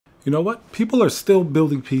You know what? People are still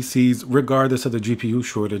building PCs regardless of the GPU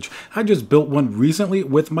shortage. I just built one recently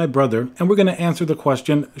with my brother, and we're going to answer the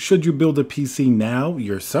question, should you build a PC now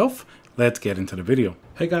yourself? Let's get into the video.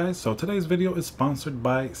 Hey guys, so today's video is sponsored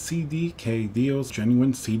by CDKeys,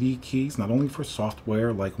 genuine CD keys, not only for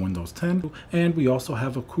software like Windows 10, and we also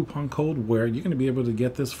have a coupon code where you're going to be able to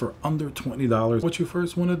get this for under $20. What you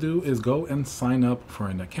first want to do is go and sign up for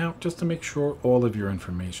an account just to make sure all of your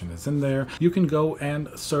information is in there. You can go and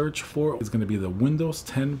search for, it's going to be the Windows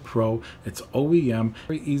 10 Pro. It's OEM,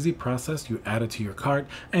 very easy process. You add it to your cart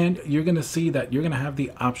and you're going to see that you're going to have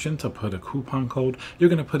the option to put a coupon code. You're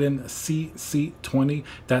going to put in CC20.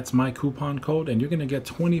 That's my coupon code, and you're going to get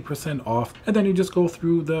 20% off. And then you just go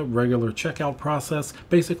through the regular checkout process.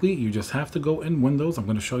 Basically, you just have to go in Windows. I'm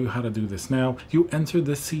going to show you how to do this now. You enter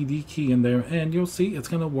the CD key in there, and you'll see it's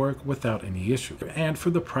going to work without any issue. And for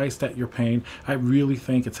the price that you're paying, I really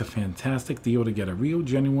think it's a fantastic deal to get a real,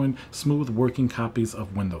 genuine, smooth working copies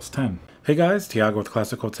of Windows 10. Hey guys, Tiago with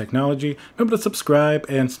Classic Code Technology. Remember to subscribe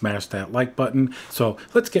and smash that like button. So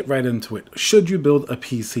let's get right into it. Should you build a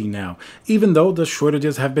PC now? Even though the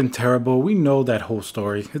shortages have been terrible, we know that whole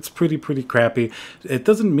story. It's pretty crappy. It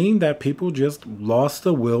doesn't mean that people just lost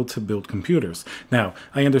the will to build computers. Now,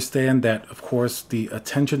 I understand that, of course, the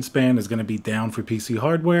attention span is going to be down for PC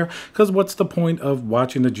hardware, because what's the point of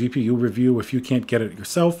watching the GPU review if you can't get it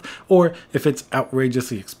yourself, or if it's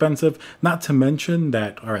outrageously expensive? Not to mention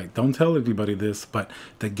that, all right, don't tell everybody this, but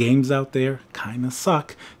the games out there kind of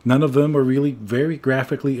suck. None of them are really very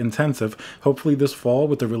graphically intensive. Hopefully this fall,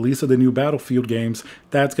 with the release of the new Battlefield games,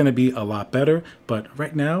 that's going to be a lot better. But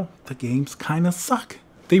right now, the games kind of suck.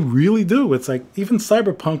 They really do. It's like even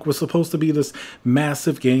Cyberpunk was supposed to be this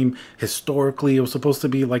massive game. Historically, it was supposed to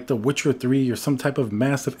be like The Witcher 3 or some type of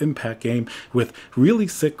massive impact game with really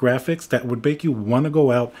sick graphics that would make you want to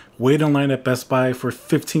go out, wait in line at Best Buy for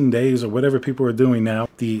 15 days or whatever people are doing now.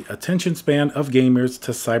 The attention span of gamers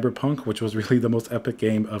to Cyberpunk, which was really the most epic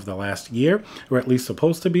game of the last year, or at least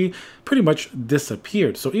supposed to be, pretty much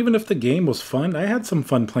disappeared. So even if the game was fun, I had some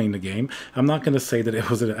fun playing the game. I'm not going to say that it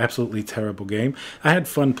was an absolutely terrible game. I had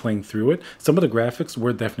fun playing through it. Some of the graphics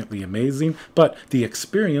were definitely amazing, but the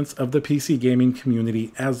experience of the PC gaming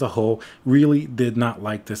community as a whole really did not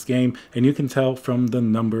like this game, and you can tell from the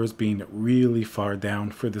numbers being really far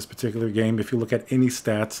down for this particular game if you look at any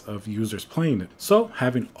stats of users playing it. So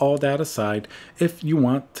having all that aside, if you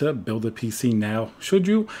want to build a PC now, should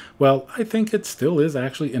you? Well, I think it still is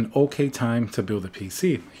actually an okay time to build a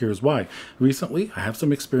PC. Here's why. Recently, I have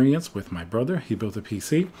some experience with my brother. He built a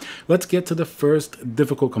PC. Let's get to the first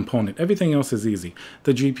difficult component. Everything else is easy.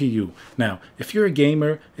 The GPU. Now, if you're a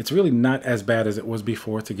gamer, it's really not as bad as it was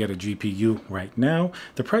before to get a GPU right now.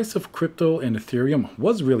 The price of crypto and Ethereum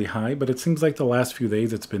was really high, but it seems like the last few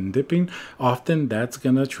days it's been dipping. Often that's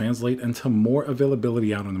going to translate into more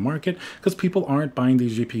availability out on the market because people aren't buying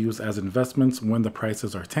these GPUs as investments when the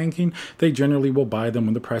prices are tanking. They generally will buy them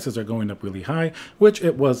when the prices are going up really high, which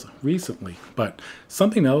it was recently. But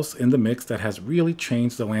something else in the mix that has really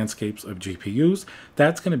changed the landscapes of GPUs,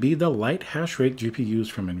 that's going to be the light hash rate GPUs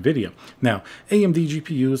from NVIDIA. Now, AMD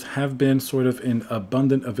GPUs have been sort of in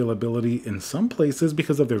abundant availability in some places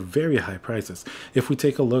because of their very high prices. If we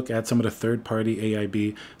take a look at some of the third-party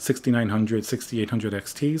AIB 6900, 6800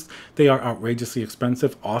 XTs, they are outrageously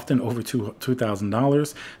expensive, often over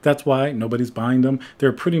 $2,000. That's why nobody's buying them.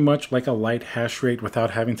 They're pretty much like a light hash rate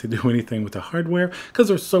without having to do anything with the hardware because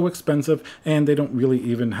they're so expensive and they don't really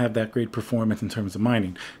even have that great performance in terms of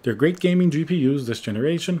mining. They're great gaming GPUs this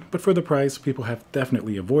generation, but for the price, people have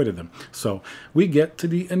definitely avoided them. So we get to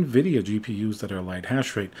the NVIDIA GPUs that are light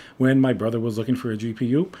hash rate. When my brother was looking for a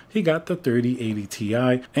GPU, he got the 3080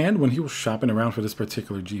 Ti, and when he was shopping around for this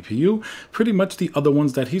particular GPU, pretty much the other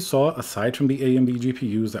ones that he saw, aside from the AMD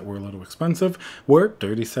GPUs that were a little expensive, were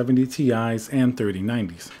 3070 Ti's and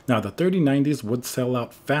 3090s. Now, the 3090s would sell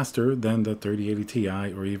out faster than the 3080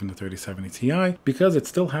 Ti or even the 3070 Ti because it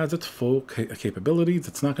still has its full capabilities.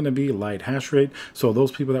 It's not going to be light hash rate, so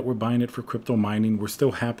those people that were buying it for crypto mining were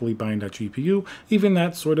still happily buying that GPU, even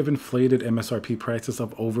that sort of inflated MSRP prices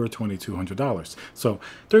of over $2,200. So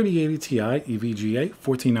 3080 Ti EVGA,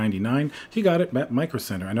 $1,499. He got it at Micro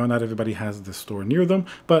Center. I know not everybody has this store near them,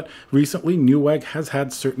 but recently Newegg has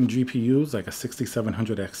had certain GPUs, like a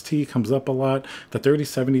 6700 XT comes up a lot. The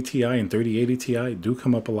 3070 Ti and 3080 Ti do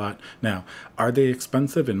come up a lot. Now, are they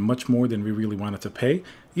expensive and much more than we really wanted to pay?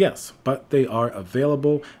 Yes, but they are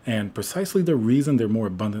available, and precisely the reason they're more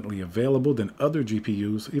abundantly available than other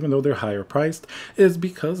GPUs, even though they're higher priced, is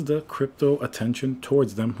because the crypto attention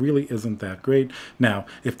towards them really isn't that great. Now,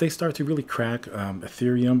 if they start to really crack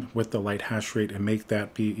Ethereum with the light hash rate and make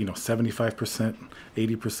that be, 75%,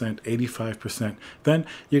 80%, 85%, then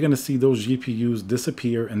you're going to see those GPUs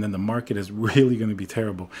disappear, and then the market is really going to be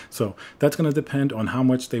terrible. So that's going to depend on how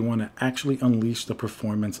much they want to actually unleash the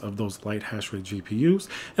performance of those light hash rate GPUs.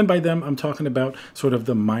 And by them, I'm talking about sort of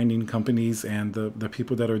the mining companies and the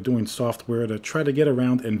people that are doing software to try to get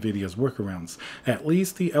around NVIDIA's workarounds. At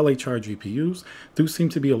least the LHR GPUs do seem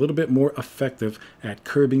to be a little bit more effective at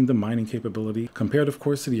curbing the mining capability compared, of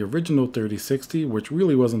course, to the original 3060, which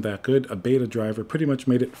really wasn't that good. A beta driver pretty much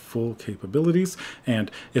made it full capabilities.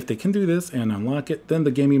 And if they can do this and unlock it, then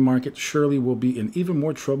the gaming market surely will be in even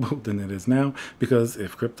more trouble than it is now, because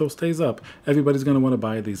if crypto stays up, everybody's going to want to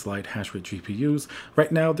buy these light hash rate GPUs.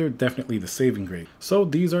 Right now, they're definitely the saving grade. So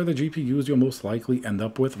these are the GPUs you'll most likely end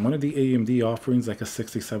up with. One of the AMD offerings, like a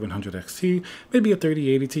 6700 XT, maybe a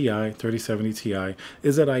 3080 Ti, 3070 Ti.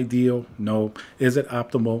 Is it ideal? No. Is it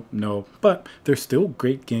optimal? No. But they're still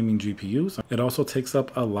great gaming GPUs. It also takes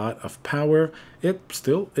up a lot of power. It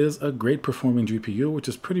still is a great performing GPU, which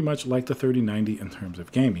is pretty much like the 3090 in terms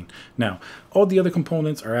of gaming. Now, all the other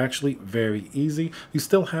components are actually very easy. You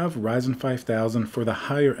still have Ryzen 5000 for the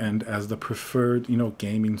higher end as the preferred,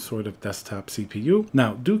 gaming sort of desktop CPU.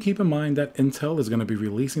 Now, do keep in mind that Intel is going to be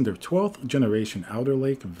releasing their 12th generation Alder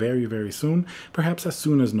Lake very, very soon, perhaps as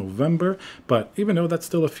soon as November. But even though that's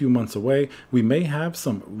still a few months away, we may have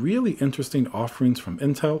some really interesting offerings from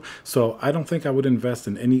Intel. So I don't think I would invest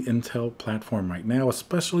in any Intel platform right now,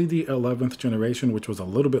 especially the 11th generation, which was a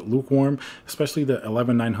little bit lukewarm, especially the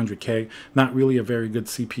 11900K. Not really a very good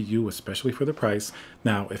CPU, especially for the price.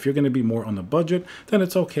 Now, if you're going to be more on the budget, then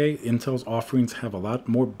it's okay. Intel's offerings have a lot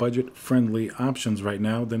more budget-friendly options right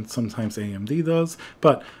now than sometimes AMD does.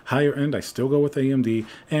 But higher end, I still go with AMD.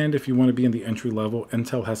 And if you want to be in the entry level,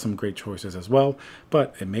 Intel has some great choices as well.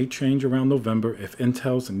 But it may change around November if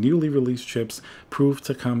Intel's newly released chips prove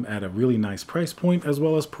to come at a really nice price point, as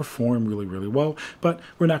well as perform really, really well. But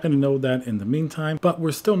we're not going to know that in the meantime. But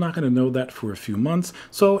we're still not going to know that for a few months.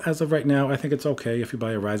 So as of right now, I think it's okay if you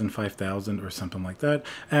buy a Ryzen 5000 or something like that,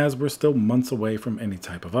 as we're still months away from any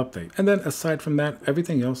type of update. And then aside from that,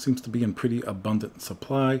 everything else seems to be in pretty abundant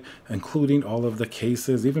supply, including all of the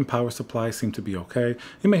cases. Even power supplies seem to be okay.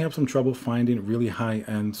 You may have some trouble finding really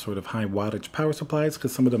high-end, sort of high wattage power supplies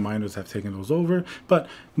because some of the miners have taken those over, but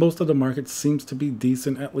most of the market seems to be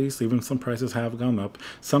decent, at least. Even some prices have gone up.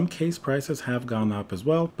 Some case prices have gone up as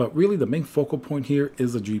well, but really the main focal point here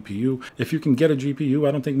is a GPU. If you can get a GPU,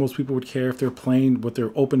 I don't think most people would care if they're playing with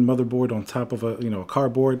their open motherboard on top of a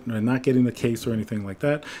cardboard and not getting the case or anything like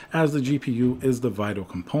that, as the GPU is the vital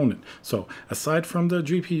component. So aside from the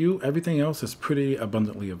GPU, everything else is pretty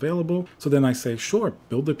abundantly available. So then I say, sure,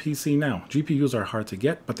 build a PC now. GPUs are hard to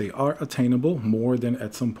get, but they are attainable more than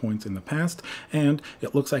at some points in the past. And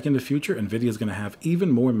it looks like in the future, NVIDIA is going to have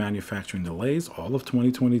even more manufacturing delays, all of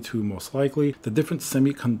 2022 most likely. The different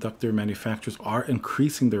semiconductor manufacturers are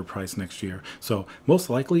increasing their price next year. So most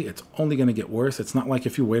likely it's only going to get worse. It's not like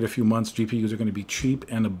if you wait a few months, GPUs are going to be cheap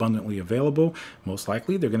and abundantly available. Most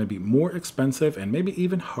likely they're going to be more expensive and maybe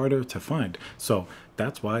even harder to find. So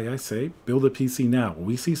that's why I say build a PC now.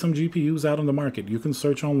 We see some GPUs out on the market. You can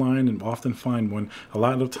search online and often find one, a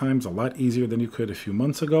lot of times a lot easier than you could a few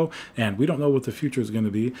months ago. And we don't know what the future is going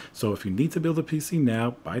to be. So if you need to build a PC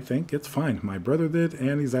now, I think it's fine. My brother did,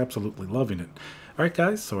 and he's absolutely loving it. Alright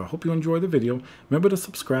guys, so I hope you enjoyed the video. Remember to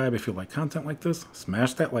subscribe if you like content like this.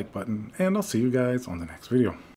 Smash that like button, and I'll see you guys on the next video.